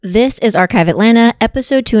This is Archive Atlanta,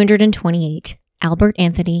 episode 228, Albert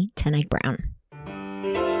Anthony ten Eyck Brown.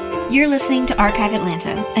 You're listening to Archive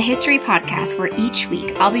Atlanta, a history podcast where each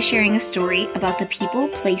week I'll be sharing a story about the people,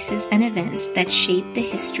 places, and events that shape the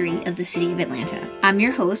history of the city of Atlanta. I'm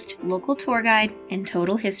your host, local tour guide, and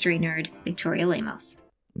total history nerd, Victoria Lemos.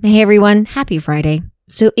 Hey everyone, happy Friday.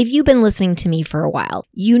 So if you've been listening to me for a while,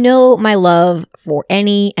 you know my love for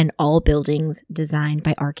any and all buildings designed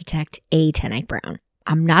by architect A. ten Eyck Brown.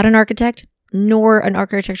 I'm not an architect, nor an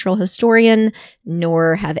architectural historian,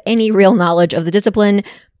 nor have any real knowledge of the discipline,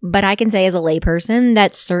 but I can say as a layperson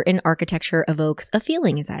that certain architecture evokes a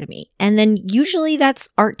feeling inside of me. And then usually that's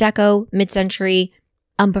Art Deco, mid-century,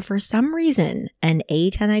 but for some reason, an A.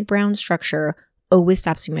 ten Eyck Brown structure always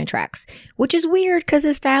stops me in my tracks, which is weird because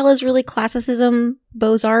his style is really classicism,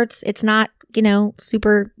 Beaux-Arts. It's not,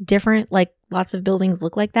 super different like lots of buildings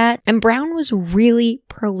look like that. And Brown was really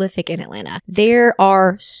prolific in Atlanta. There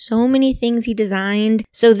are so many things he designed.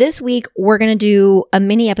 So this week, we're going to do a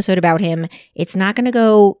mini episode about him. It's not going to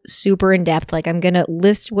go super in depth. Like I'm going to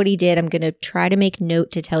list what he did. I'm going to try to make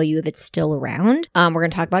note to tell you if it's still around. We're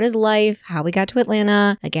going to talk about his life, how we got to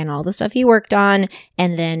Atlanta, again, all the stuff he worked on,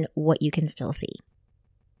 and then what you can still see.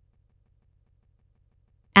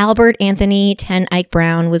 Albert Anthony ten Eyck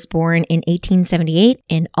Brown was born in 1878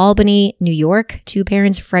 in Albany, New York, to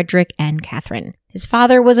parents Frederick and Catherine. His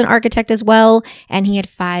father was an architect as well, and he had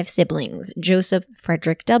 5 siblings, Joseph,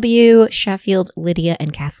 Frederick W., Sheffield, Lydia,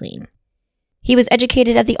 and Kathleen. He was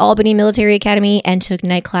educated at the Albany Military Academy and took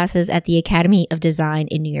night classes at the Academy of Design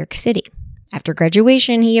in New York City. After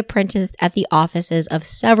graduation, he apprenticed at the offices of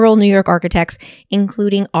several New York architects,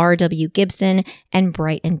 including R.W. Gibson and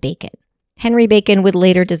Bright and Bacon. Henry Bacon would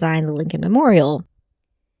later design the Lincoln Memorial.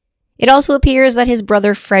 It also appears that his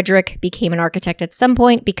brother Frederick became an architect at some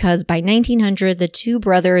point because by 1900, the two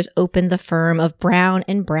brothers opened the firm of Brown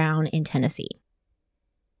 & Brown in Tennessee.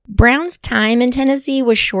 Brown's time in Tennessee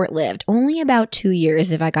was short-lived, only about 2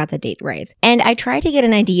 years if I got the date right. And I tried to get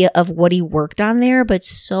an idea of what he worked on there, but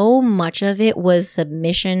so much of it was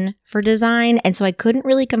submission for design, and so I couldn't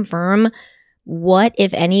really confirm what,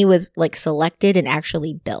 if any, was selected and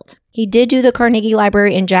actually built. He did do the Carnegie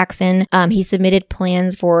Library in Jackson. He submitted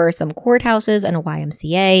plans for some courthouses and a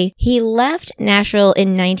YMCA. He left Nashville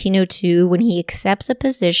in 1902 when he accepts a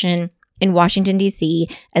position in Washington, D.C.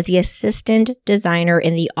 as the assistant designer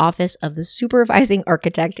in the office of the supervising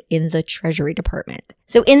architect in the Treasury Department.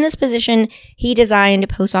 So in this position, he designed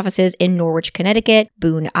post offices in Norwich, Connecticut,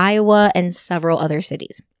 Boone, Iowa, and several other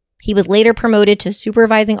cities. He was later promoted to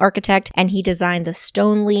supervising architect, and he designed the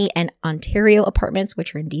Stoneleigh and Ontario apartments,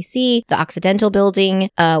 which are in DC, the Occidental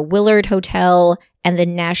Building, Willard Hotel, and the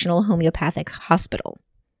National Homeopathic Hospital.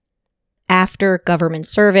 After government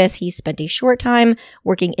service, he spent a short time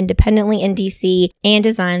working independently in DC and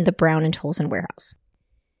designed the Brown and Tolson warehouse.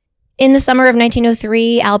 In the summer of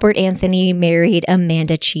 1903, Albert Anthony married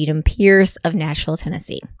Amanda Cheatham Pierce of Nashville,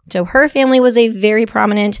 Tennessee. So her family was a very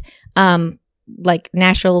prominent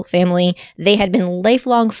Nashville family. They had been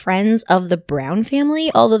lifelong friends of the Brown family,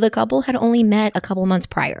 although the couple had only met a couple months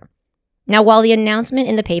prior. Now, while the announcement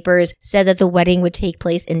in the papers said that the wedding would take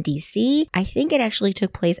place in D.C., I think it actually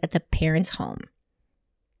took place at the parents' home.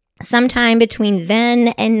 Sometime between then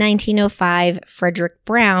and 1905, Frederick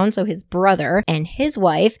Brown, so his brother, and his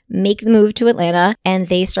wife make the move to Atlanta, and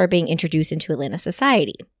they start being introduced into Atlanta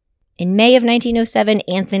society. In May of 1907,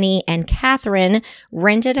 Anthony and Catherine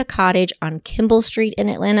rented a cottage on Kimball Street in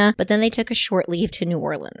Atlanta, but then they took a short leave to New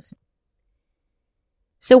Orleans.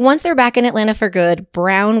 So once they're back in Atlanta for good,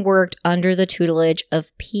 Brown worked under the tutelage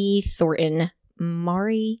of P. Thornton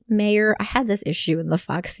Mayer. I had this issue in the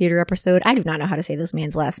Fox Theater episode. I do not know how to say this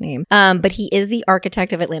man's last name. But he is the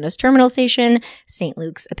architect of Atlanta's Terminal Station, St.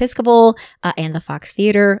 Luke's Episcopal, and the Fox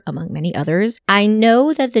Theater, among many others. I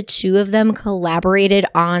know that the two of them collaborated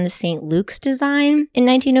on St. Luke's design in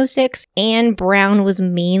 1906, and Brown was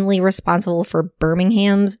mainly responsible for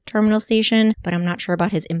Birmingham's Terminal Station, but I'm not sure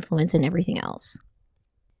about his influence in everything else.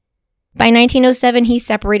 By 1907, he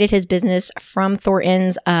separated his business from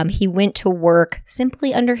Thornton's. He went to work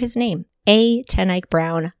simply under his name, A. ten Eyck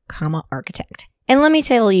Brown, architect. And let me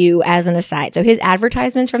tell you as an aside, so his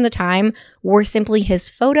advertisements from the time were simply his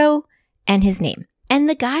photo and his name. And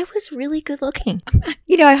the guy was really good looking. I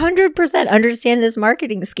 100% understand this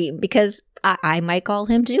marketing scheme because I might call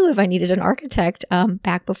him too if I needed an architect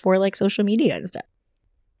back before social media and stuff.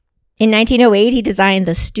 In 1908, he designed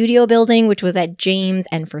the Studio Building, which was at James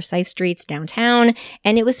and Forsyth Streets downtown,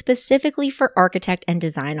 and it was specifically for architect and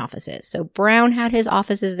design offices. So Brown had his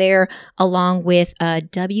offices there, along with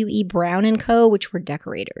W.E. Brown & Co., which were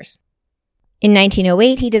decorators. In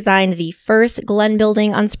 1908, he designed the first Glen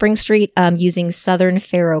building on Spring Street using Southern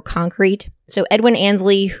Faro concrete. So Edwin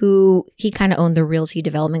Ansley, who he kind of owned the realty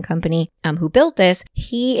development company who built this,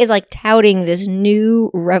 he is like touting this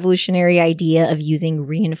new revolutionary idea of using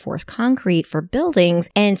reinforced concrete for buildings.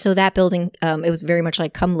 And so that building, it was very much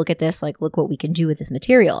like, come look at this, like look what we can do with this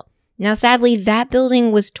material. Now, sadly, that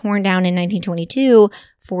building was torn down in 1922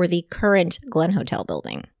 for the current Glen Hotel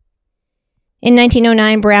building. In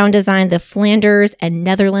 1909, Brown designed the Flanders and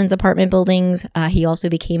Netherlands apartment buildings. He also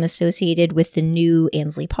became associated with the new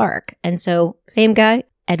Ansley Park. And so, same guy,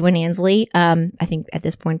 Edwin Ansley, I think at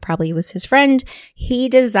this point probably was his friend. He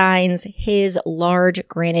designs his large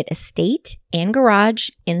granite estate and garage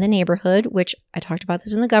in the neighborhood, which I talked about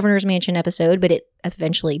this in the Governor's Mansion episode, but it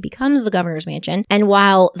eventually becomes the Governor's Mansion. And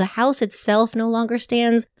while the house itself no longer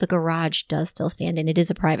stands, the garage does still stand, and it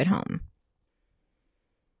is a private home.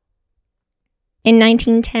 In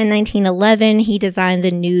 1910-1911, he designed the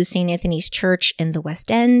new St. Anthony's Church in the West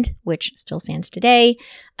End, which still stands today.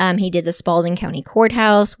 He did the Spalding County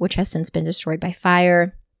Courthouse, which has since been destroyed by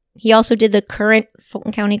fire. He also did the current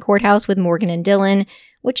Fulton County Courthouse with Morgan and Dillon,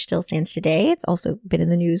 which still stands today. It's also been in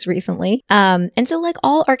the news recently. And so like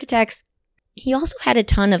all architects, he also had a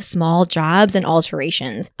ton of small jobs and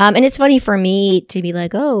alterations. And it's funny for me to be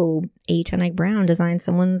like, oh, Eyck Brown designed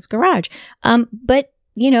someone's garage. But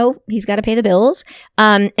you know, he's got to pay the bills.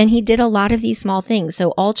 And he did a lot of these small things.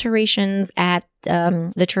 So alterations at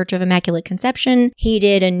the Church of Immaculate Conception. He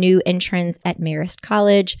did a new entrance at Marist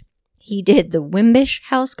College. He did the Wimbish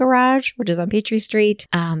House Garage, which is on Petrie Street,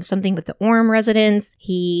 something with the Orme residence.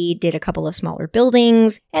 He did a couple of smaller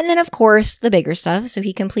buildings. And then, of course, the bigger stuff. So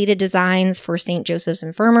he completed designs for St. Joseph's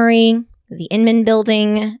Infirmary, the Inman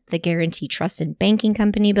Building, the Guarantee Trust and Banking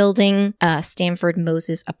Company Building, Stanford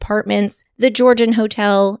Moses Apartments, the Georgian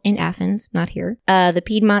Hotel in Athens, not here, the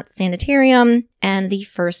Piedmont Sanitarium, and the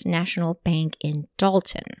First National Bank in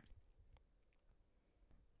Dalton.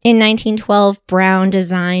 In 1912, Brown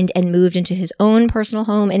designed and moved into his own personal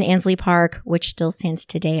home in Ansley Park, which still stands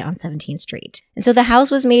today on 17th Street. And so the house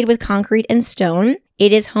was made with concrete and stone.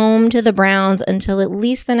 It is home to the Browns until at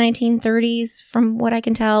least the 1930s, from what I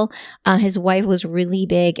can tell. His wife was really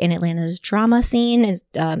big in Atlanta's drama scene.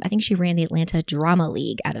 I think she ran the Atlanta Drama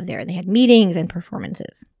League out of there. They had meetings and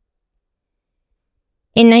performances.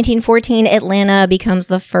 In 1914, Atlanta becomes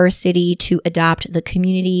the first city to adopt the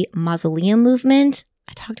community mausoleum movement.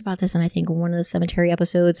 I talked about this in, I think, one of the cemetery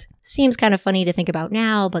episodes. Seems kind of funny to think about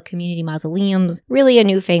now, but community mausoleums, really a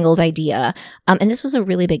newfangled idea. And this was a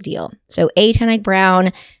really big deal. So Eyck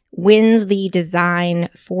Brown wins the design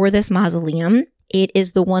for this mausoleum. It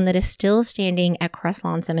is the one that is still standing at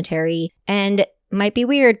Crestlawn Cemetery. And might be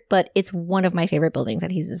weird, but it's one of my favorite buildings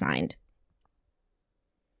that he's designed.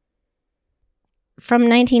 From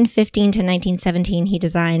 1915 to 1917, he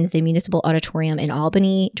designed the Municipal Auditorium in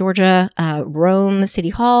Albany, Georgia, Rome City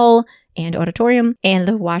Hall and Auditorium, and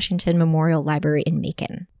the Washington Memorial Library in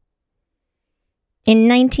Macon. In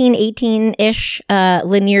 1918-ish,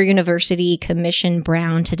 Lanier University commissioned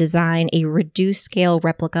Brown to design a reduced-scale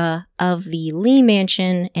replica of the Lee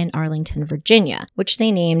Mansion in Arlington, Virginia, which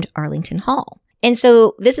they named Arlington Hall. And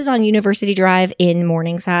so this is on University Drive in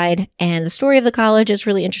Morningside, and the story of the college is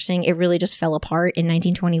really interesting. It really just fell apart in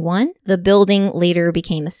 1921. The building later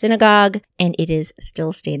became a synagogue, and it is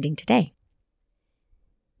still standing today.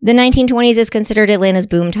 The 1920s is considered Atlanta's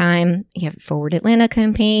boom time. You have Forward Atlanta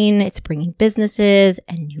campaign. It's bringing businesses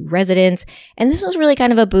and new residents. And this was really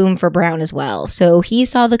kind of a boom for Brown as well. So he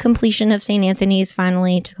saw the completion of St. Anthony's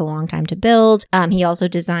finally. It took a long time to build. He also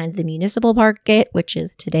designed the Municipal Market, which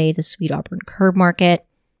is today the Sweet Auburn Curb Market.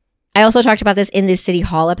 I also talked about this in the City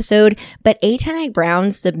Hall episode, but Eyck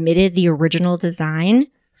Brown submitted the original design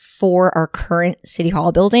for our current City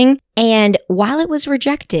Hall building. And while it was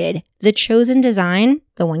rejected, the chosen design,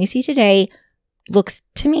 the one you see today, looks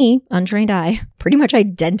to me, untrained eye, pretty much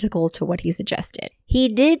identical to what he suggested. He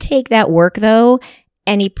did take that work though,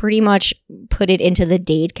 and he pretty much put it into the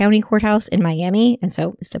Dade County Courthouse in Miami. And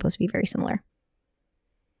so it's supposed to be very similar.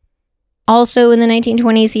 Also in the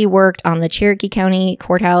 1920s, he worked on the Cherokee County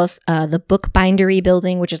Courthouse, the Bookbindery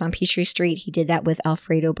building, which is on Peachtree Street. He did that with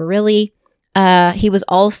Alfredo Barilli. He was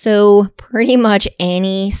also pretty much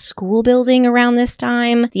any school building around this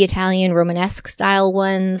time, the Italian Romanesque style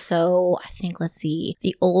one. So I think, let's see,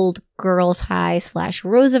 the old Girls High /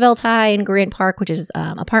 Roosevelt High in Grant Park, which is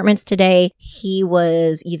apartments today. He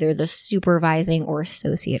was either the supervising or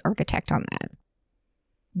associate architect on that.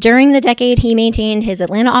 During the decade, he maintained his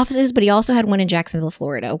Atlanta offices, but he also had one in Jacksonville,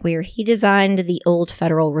 Florida, where he designed the old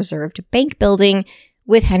Federal Reserve Bank building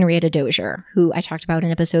with Henrietta Dozier, who I talked about in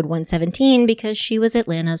episode 117 because she was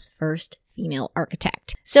Atlanta's first female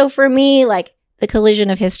architect. So for me, like, the collision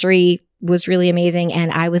of history was really amazing.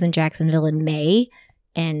 And I was in Jacksonville in May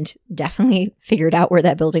and definitely figured out where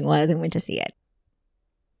that building was and went to see it.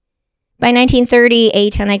 By 1930, A.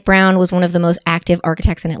 10 Eyck Brown was one of the most active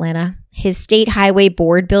architects in Atlanta. His State Highway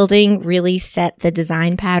Board building really set the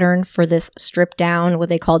design pattern for this stripped down, what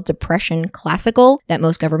they called Depression Classical, that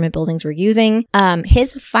most government buildings were using.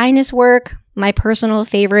 His finest work, my personal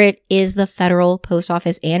favorite, is the Federal Post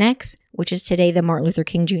Office Annex, which is today the Martin Luther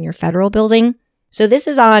King Jr. Federal Building. So this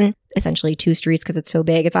is on essentially two streets because it's so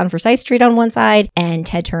big. It's on Forsyth Street on one side and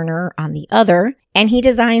Ted Turner on the other. And he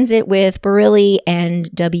designs it with Barilli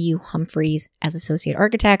and W. Humphreys as associate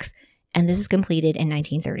architects. And this is completed in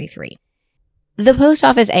 1933. The Post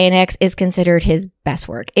Office Annex is considered his best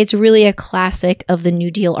work. It's really a classic of the New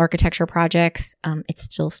Deal architecture projects. It's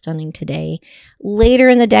still stunning today. Later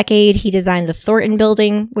in the decade, he designed the Thornton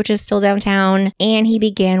Building, which is still downtown, and he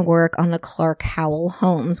began work on the Clark Howell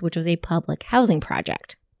Homes, which was a public housing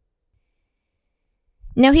project.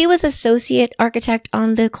 Now, he was associate architect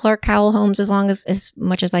on the Clark Howell Homes as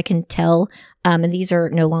much as I can tell, and these are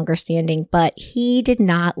no longer standing, but he did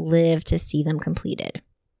not live to see them completed.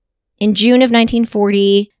 In June of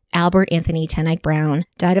 1940, Albert Anthony 10 Eyck Brown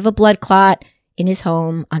died of a blood clot in his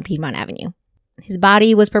home on Piedmont Avenue. His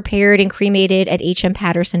body was prepared and cremated at H.M.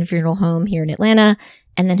 Patterson Funeral Home here in Atlanta,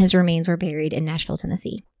 and then his remains were buried in Nashville,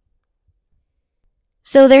 Tennessee.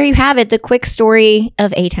 So there you have it, the quick story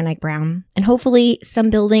of A. 10 Eyck Brown, and hopefully some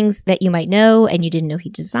buildings that you might know and you didn't know he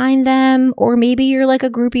designed them, or maybe you're like a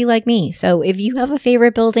groupie like me. So if you have a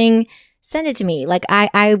favorite building, send it to me. Like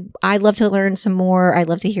I'd love to learn some more. I'd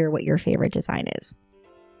love to hear what your favorite design is.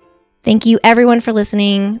 Thank you everyone for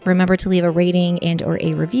listening. Remember to leave a rating and or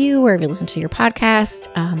a review wherever you listen to your podcast.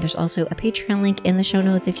 There's also a Patreon link in the show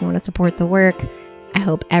notes if you want to support the work. I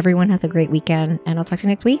hope everyone has a great weekend, and I'll talk to you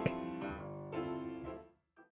next week.